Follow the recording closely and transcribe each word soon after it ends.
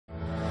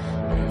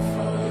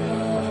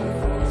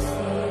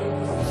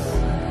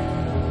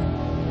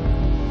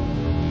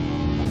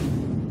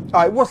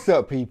Alright, what's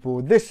up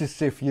people? This is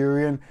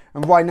SiTHFuRion,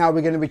 and right now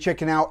we're going to be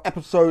checking out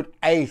episode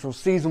 8 of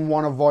season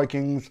 1 of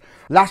Vikings.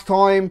 Last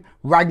time,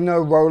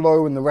 Ragnar,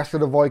 Rollo and the rest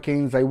of the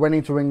Vikings, they went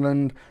into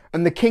England,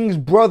 and the king's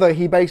brother,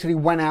 he basically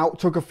went out,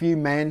 took a few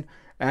men,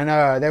 and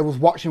they was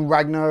watching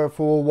Ragnar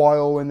for a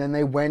while, and then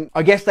they went,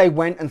 I guess they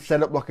went and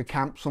set up like a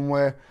camp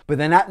somewhere. But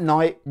then at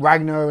night,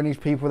 Ragnar and his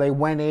people, they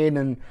went in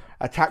and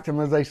attacked them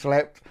as they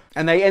slept,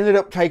 and they ended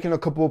up taking a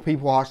couple of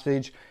people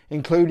hostage,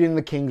 including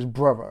the king's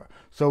brother.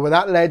 So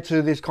that led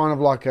to this kind of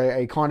like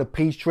a kind of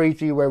peace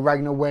treaty where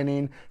Ragnar went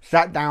in,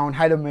 sat down,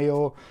 had a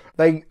meal.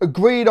 They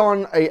agreed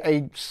on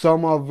a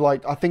sum of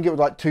like, I think it was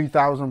like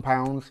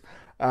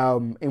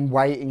 £2,000 in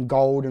weight in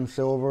gold and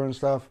silver and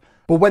stuff.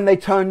 But when they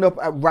turned up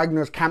at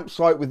Ragnar's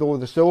campsite with all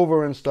the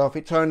silver and stuff,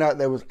 it turned out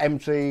there was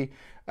empty.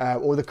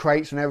 All the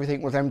crates and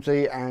everything was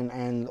empty,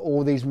 and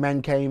all these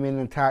men came in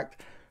and attacked.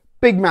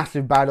 Big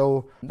massive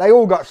battle. They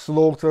all got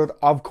slaughtered,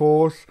 of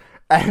course.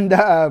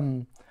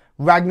 And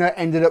Ragnar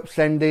ended up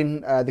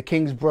sending the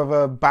king's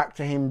brother back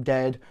to him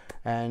dead,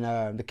 and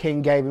the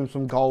king gave him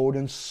some gold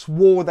and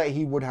swore that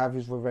he would have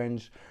his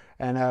revenge.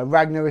 And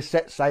Ragnar is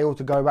set sail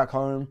to go back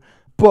home.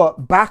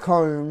 But back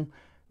home,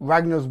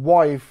 Ragnar's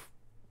wife,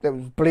 that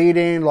was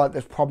bleeding, like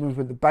there's problems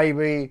with the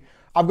baby.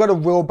 I've got a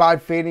real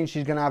bad feeling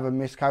she's going to have a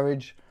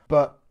miscarriage.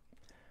 But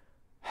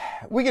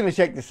we're going to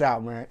check this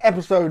out, man.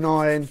 Episode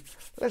 9,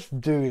 let's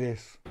do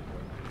this.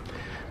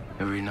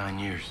 Every 9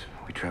 years,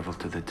 we travel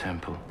to the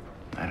temple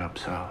at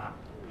Uppsala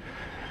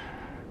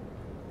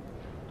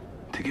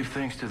to give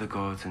thanks to the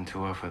gods and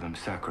to offer them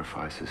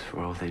sacrifices for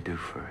all they do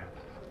for it,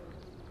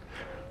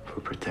 for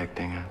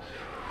protecting us,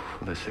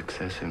 for the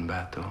success in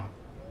battle,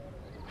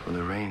 for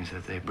the rains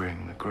that they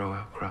bring that grow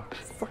our crops.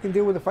 Fucking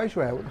deal with the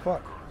facial hair, what the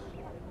fuck?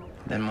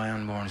 Then my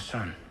unborn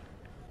son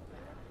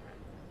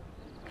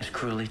is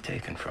cruelly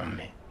taken from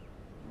me.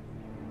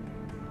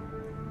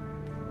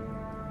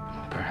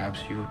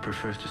 Perhaps you would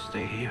prefer to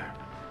stay here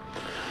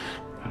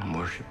and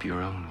worship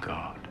your own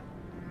god.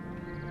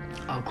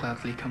 I'll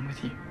gladly come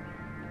with you.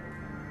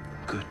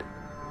 Good.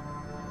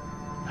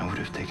 I would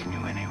have taken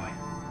you anyway.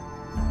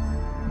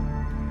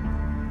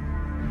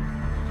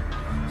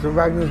 So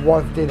Ragnar's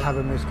wife did have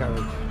a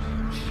miscarriage.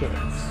 Shit.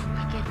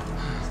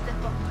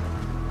 Step up.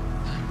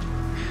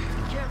 Be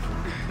careful.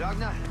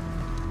 Ragnar!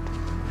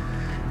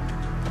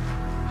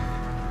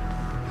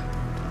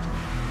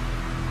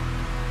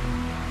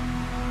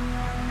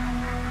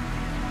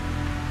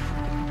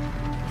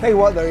 Tell you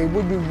what though, it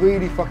would be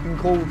really fucking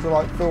cool to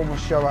like film a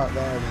show out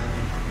there,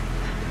 man.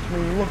 I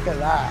mean, look at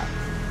that.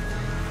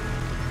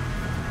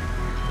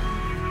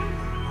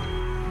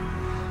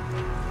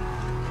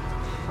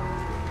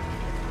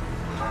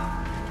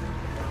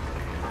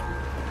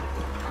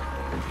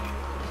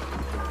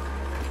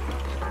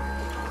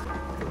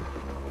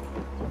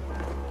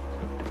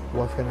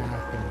 What's gonna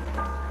happen?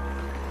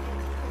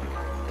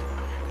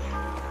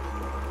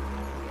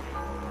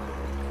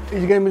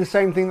 Is it gonna be the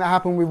same thing that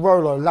happened with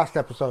Rollo last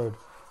episode?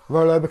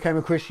 Rollo became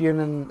a Christian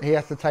and he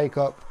has to take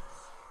up,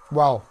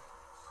 well,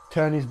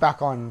 turn his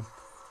back on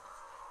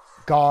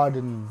God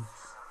and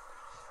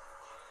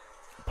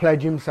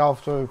pledge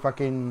himself to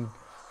fucking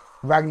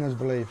Ragnar's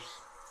beliefs.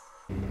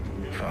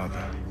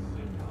 Father,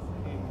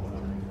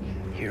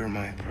 hear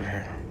my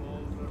prayer.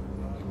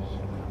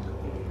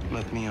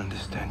 Let me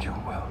understand your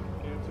will.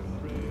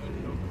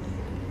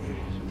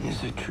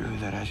 Is it true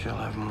that I shall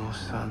have more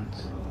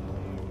sons,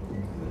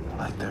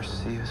 like their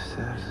seer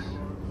says?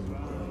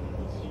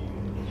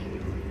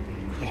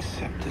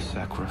 Accept the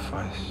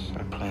sacrifice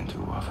I plan to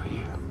offer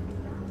you.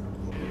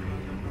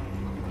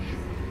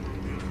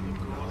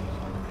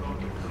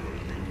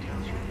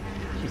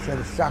 She said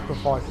a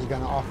sacrifice is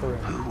going to offer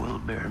him. Who will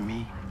bear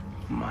me,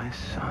 my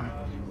son?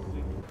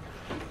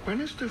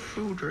 When is the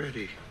food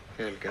ready,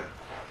 Helga?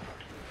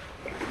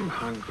 I'm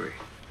hungry.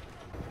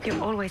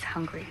 You're always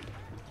hungry.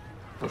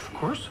 Of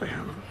course I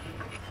am.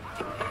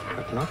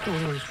 But not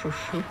always for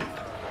food.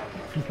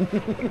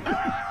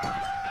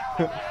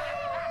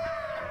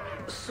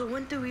 So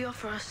when do we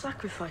offer our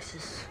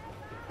sacrifices?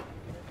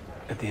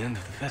 At the end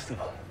of the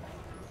festival.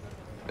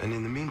 And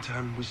in the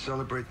meantime, we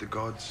celebrate the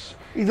gods.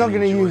 He's not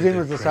going to enjoy use him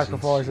their as a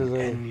presence sacrifice, is he?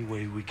 any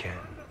way we can.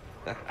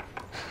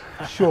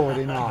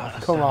 Surely not.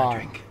 Let's Come have a on.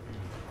 drink.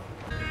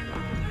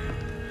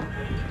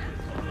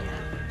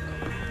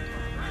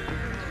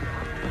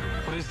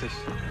 What is this?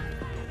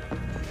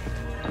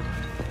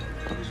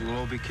 These will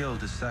all be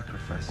killed as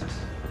sacrifices.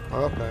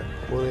 Oh, okay.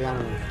 All the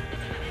animals.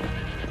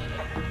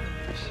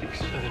 6,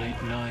 7,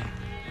 8, 9.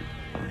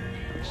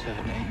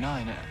 7, 8,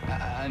 9.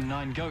 And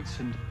 9 goats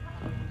and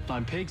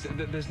 9 pigs.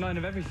 There's 9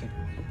 of everything.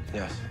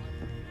 Yes.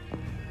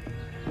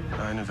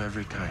 9 of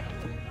every kind.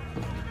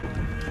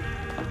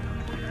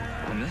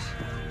 And this?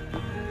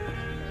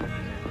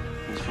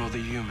 It's for the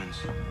humans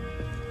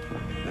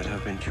that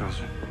have been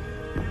chosen.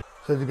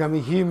 So there's going to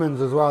be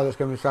humans as well that's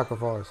going to be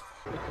sacrificed.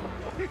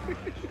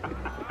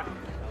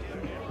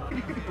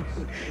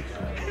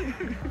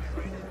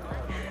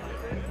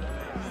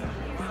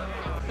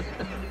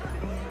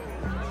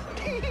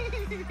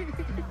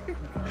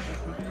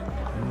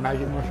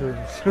 Magic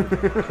mushrooms.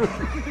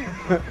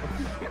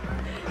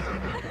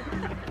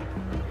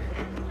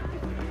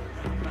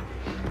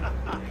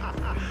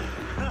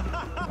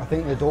 I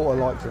think the daughter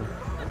likes him.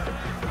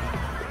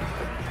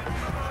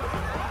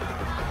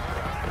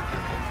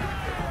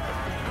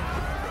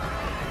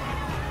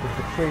 With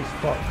the priest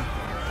fucked.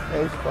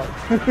 Yeah, he's fucked.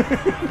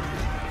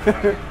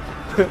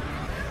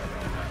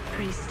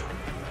 Priest,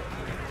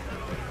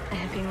 I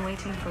have been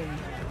waiting for you.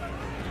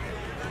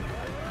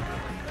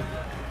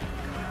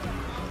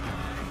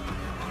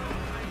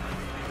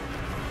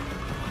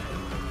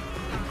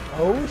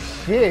 Oh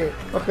shit,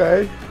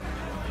 okay.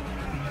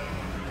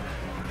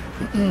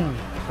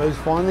 So he's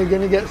finally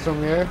gonna get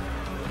some, yeah?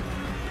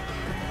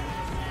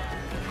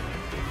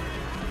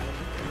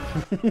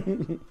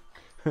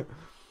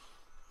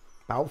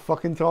 About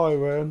fucking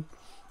time, man.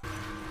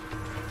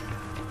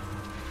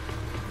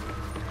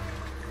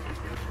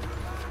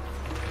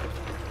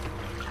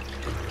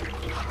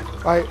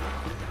 Right.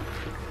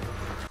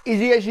 Is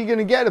he actually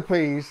gonna get a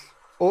piece?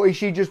 Or is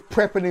she just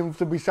prepping him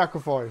to be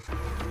sacrificed?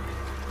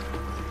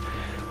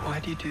 Why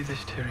do you do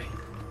this, Terry?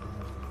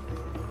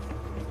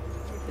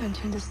 Don't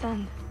you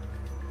understand?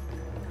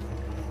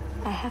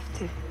 I have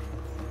to.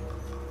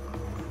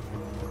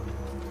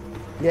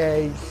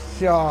 Yeah,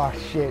 oh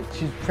shit,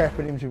 she's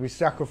prepping him to be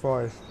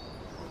sacrificed.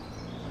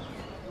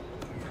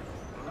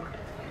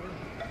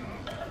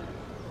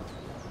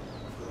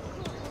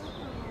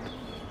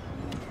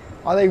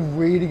 Are they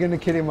really gonna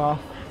kill him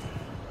off?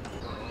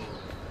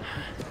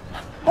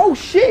 Oh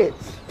shit!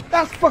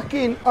 That's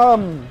fucking, oh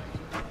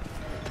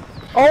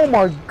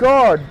my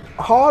god,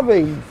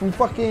 Harvey from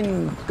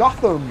fucking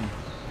Gotham.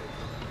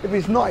 If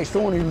it's not, it's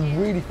someone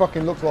who really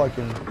fucking looks like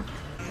him.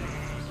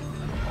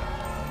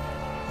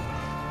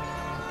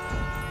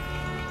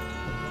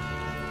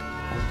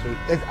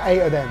 There's 8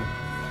 of them.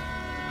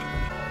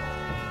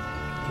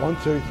 1,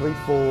 2, 3,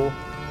 4.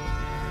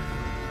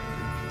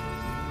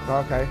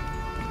 Okay.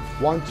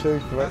 1, 2,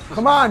 3.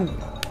 Come on!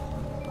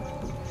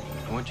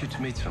 I want you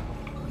to meet someone.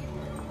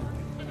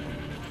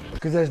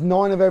 Because there's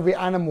 9 of every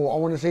animal. I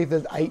want to see if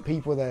there's 8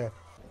 people there.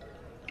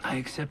 I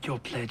accept your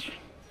pledge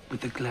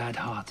with a glad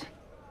heart.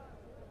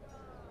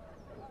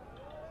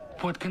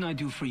 What can I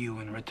do for you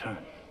in return?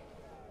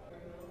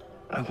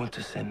 I want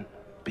to send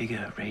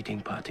bigger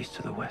raiding parties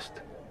to the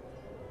west.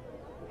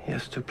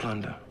 Yes, to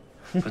plunder,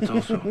 but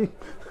also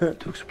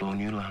to explore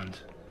new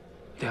lands.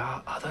 There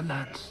are other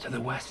lands to the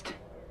west.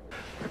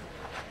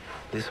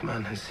 This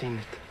man has seen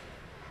it.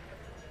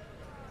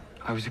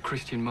 I was a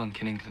Christian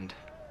monk in England.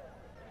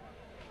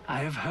 I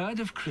have heard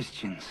of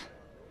Christians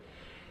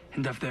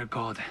and of their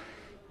God.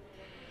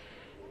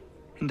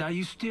 And are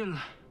you still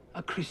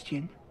a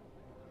Christian?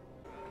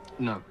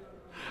 No.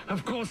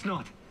 Of course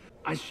not.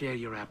 I share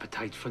your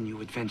appetite for new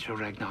adventure,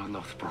 Ragnar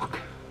Lothbrok.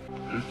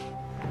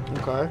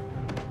 Okay.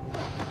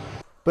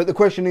 But the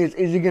question is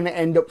he going to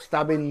end up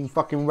stabbing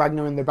fucking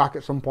Ragnar in the back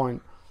at some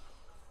point?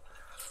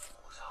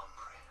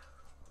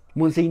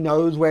 Once he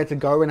knows where to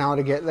go and how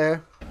to get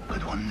there?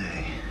 But one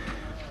day,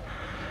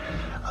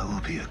 I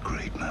will be a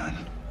great man.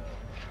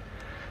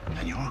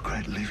 And you'll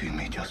regret leaving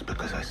me just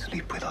because I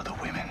sleep with other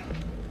women.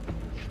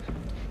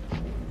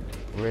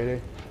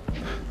 Really?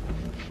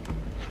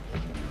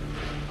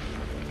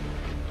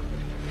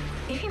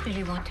 If you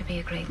really want to be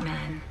a great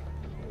man,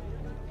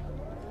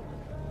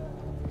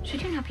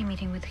 should you not be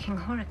meeting with King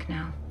Horik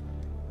now?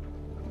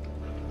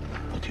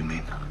 What do you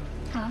mean?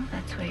 Well,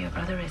 that's where your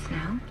brother is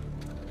now.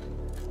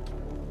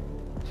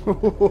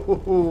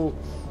 Wow.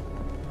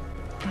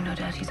 No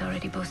doubt he's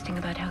already boasting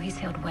about how he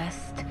sailed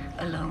west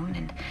alone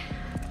and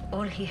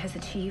all he has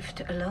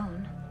achieved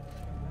alone.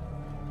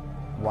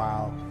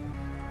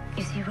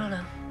 You see, Rollo,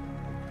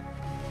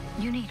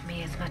 you need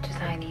me as much as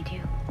I need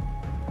you.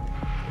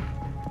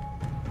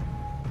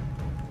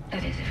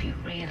 That is, if you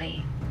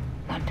really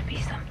want to be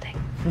something.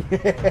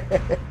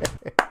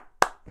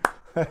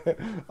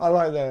 I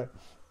like that.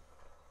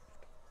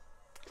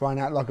 Trying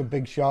out like a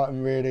big shot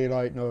and really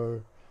like,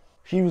 no.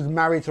 She was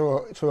married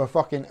to a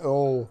fucking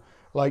earl.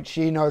 Like,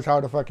 she knows how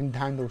to fucking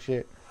handle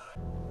shit.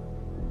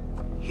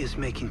 He is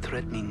making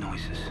threatening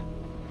noises.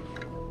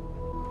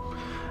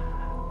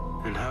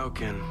 And how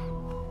can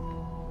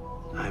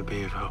I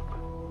be of help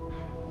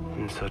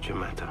in such a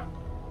matter?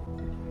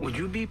 Would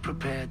you be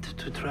prepared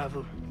to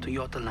travel to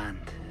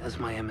Jotunland as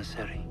my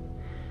emissary?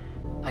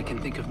 I can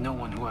think of no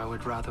one who I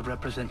would rather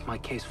represent my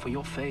case for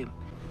your fame.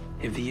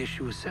 If the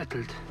issue is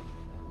settled,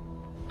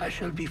 I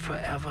shall be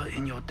forever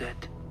in your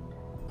debt.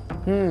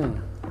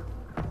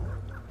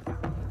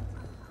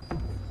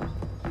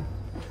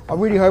 I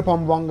really hope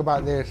I'm wrong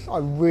about this. I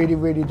really,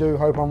 really do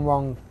hope I'm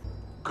wrong.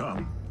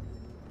 Come.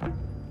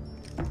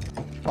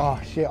 Oh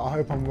shit, I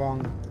hope I'm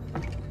wrong.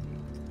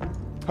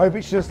 Hope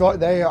it's just like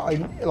they are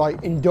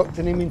like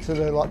inducting him into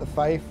the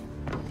faith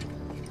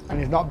and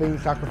he's not being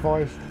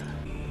sacrificed.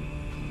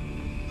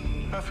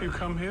 Have you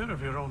come here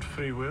of your own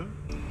free will?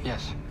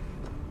 Yes.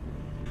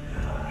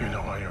 You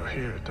know why you're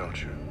here, don't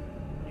you?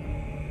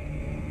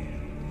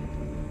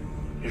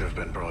 You have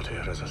been brought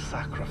here as a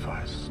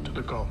sacrifice to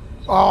the gods.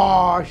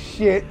 Oh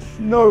shit,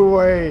 no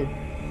way.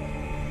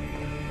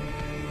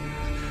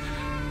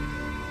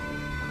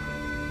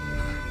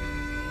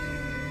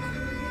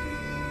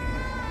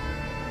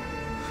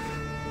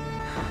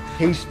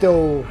 he's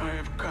still... I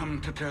have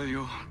come to tell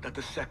you that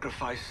the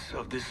sacrifice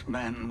of this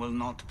man will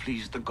not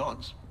please the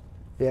gods.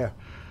 Yeah.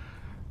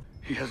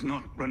 He has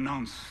not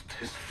renounced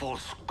his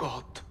false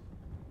god.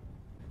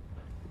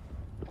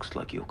 Looks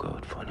like your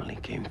god finally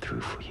came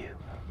through for you.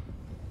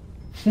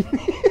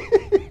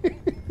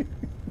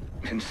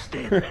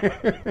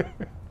 Instead,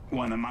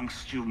 one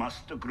amongst you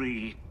must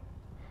agree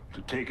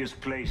to take his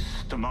place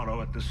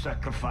tomorrow at the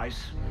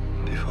sacrifice.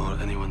 Before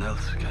anyone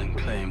else can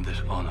claim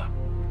this honor.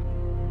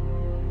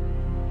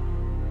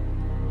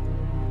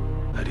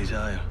 I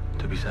desire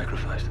to be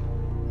sacrificed.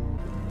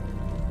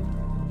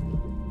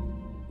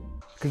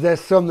 Because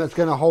there's some that's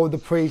going to hold the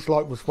priest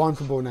like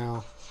responsible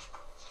now.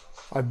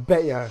 I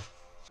bet you.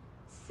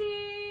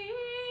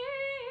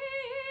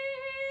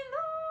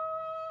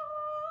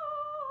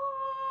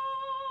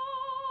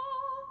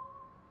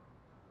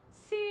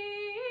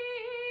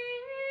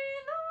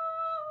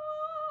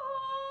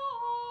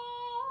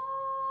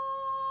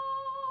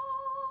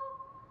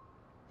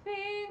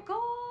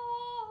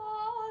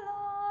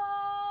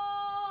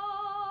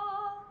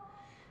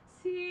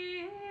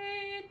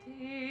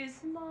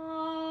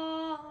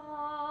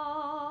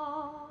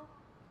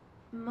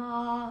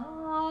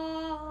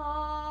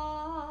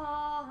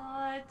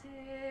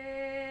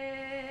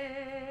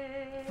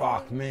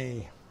 Fuck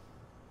me.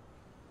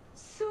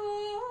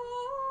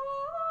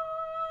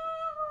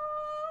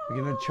 We're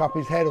gonna chop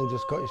his head or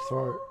just cut his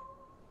throat?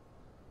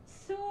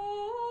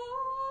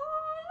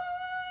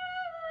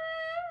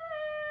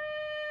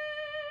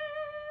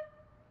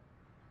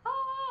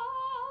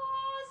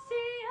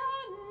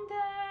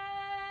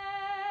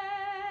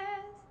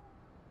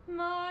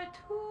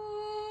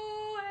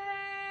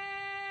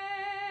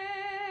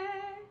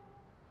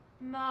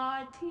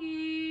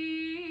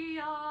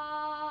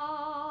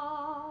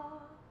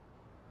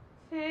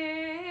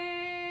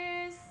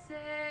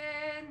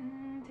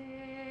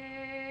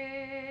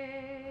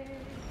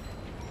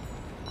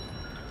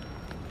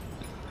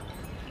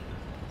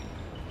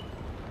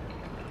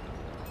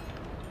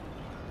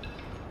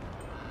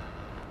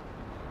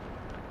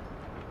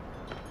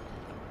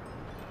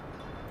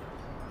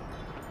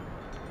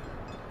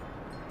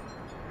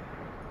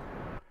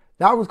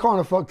 That was kind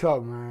of fucked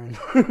up, man.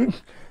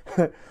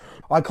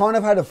 I kind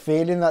of had a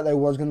feeling that they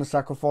was going to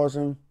sacrifice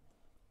him.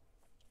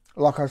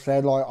 Like I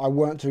said, like I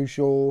weren't too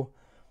sure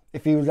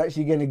if he was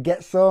actually going to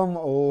get some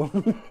or...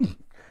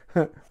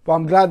 But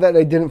I'm glad that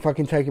they didn't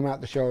fucking take him out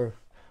the show.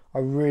 I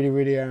really,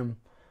 really am.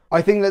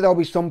 I think that there'll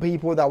be some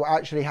people that will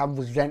actually have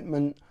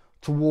resentment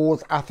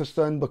towards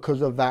Athelstan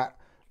because of that.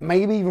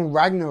 Maybe even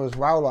Ragnar as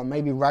well. Like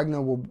maybe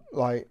Ragnar will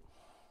like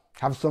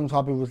have some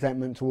type of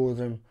resentment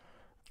towards him.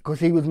 Because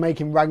he was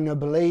making Ragnar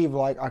believe,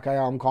 like, okay,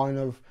 I'm kind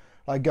of,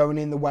 like, going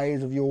in the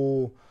ways of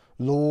your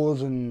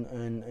laws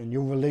and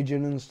your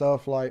religion and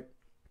stuff, like,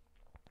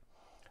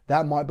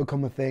 that might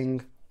become a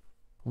thing.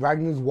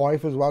 Ragnar's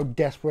wife as well,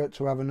 desperate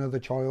to have another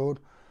child,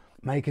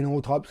 making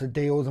all types of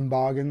deals and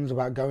bargains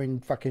about going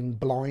fucking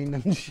blind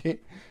and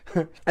shit.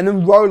 And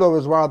then Rollo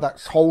as well,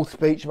 that whole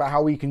speech about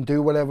how he can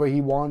do whatever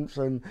he wants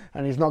and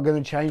he's not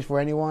going to change for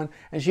anyone.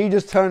 And she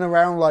just turned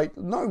around like,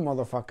 no,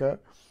 motherfucker.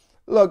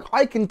 Look,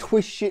 I can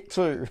twist shit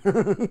too.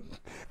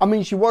 I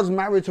mean, she was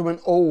married to an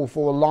all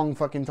for a long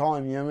fucking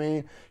time, you know what I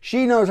mean?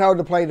 She knows how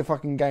to play the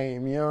fucking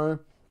game, you know?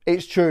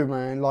 It's true,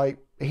 man. Like,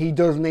 he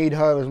does need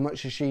her as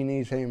much as she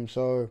needs him,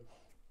 so...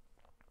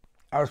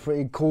 That was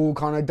pretty cool,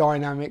 kind of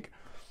dynamic.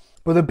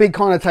 But the big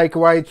kind of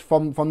takeaways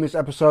from this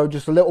episode,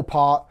 just a little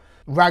part.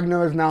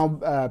 Ragnar has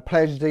now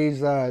pledged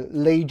his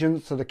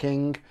allegiance to the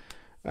king.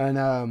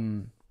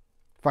 And,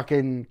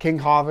 fucking King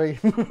Harvey.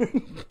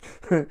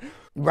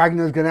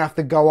 Ragnar's going to have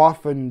to go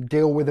off and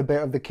deal with a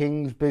bit of the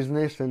king's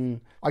business.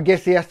 And I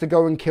guess he has to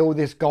go and kill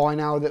this guy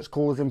now that's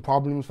causing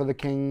problems for the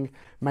king,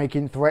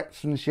 making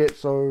threats and shit.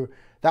 So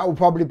that will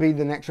probably be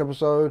the next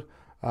episode.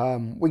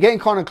 We're getting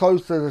kind of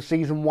close to the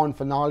season 1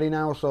 finale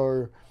now.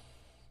 So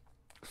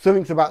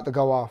something's about to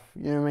go off.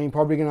 You know what I mean?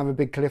 Probably going to have a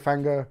big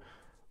cliffhanger.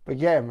 But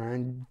yeah,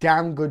 man,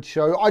 damn good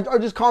show. I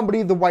just can't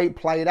believe the way it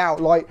played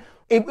out. Like,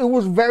 it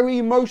was very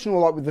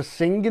emotional, like with the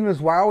singing as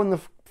well. And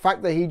the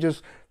fact that he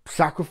just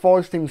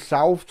sacrificed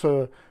himself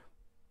to,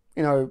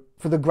 you know,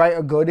 for the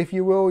greater good, if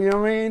you will, you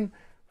know what I mean?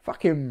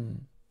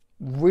 Fucking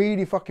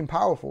really fucking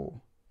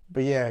powerful.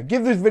 But yeah,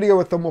 give this video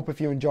a thumb up if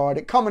you enjoyed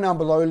it. Comment down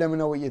below, let me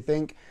know what you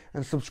think.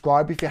 And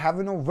subscribe if you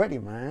haven't already,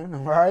 man.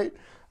 Alright?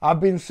 I've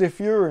been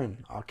s01e08.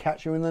 I'll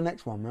catch you in the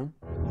next one,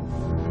 man.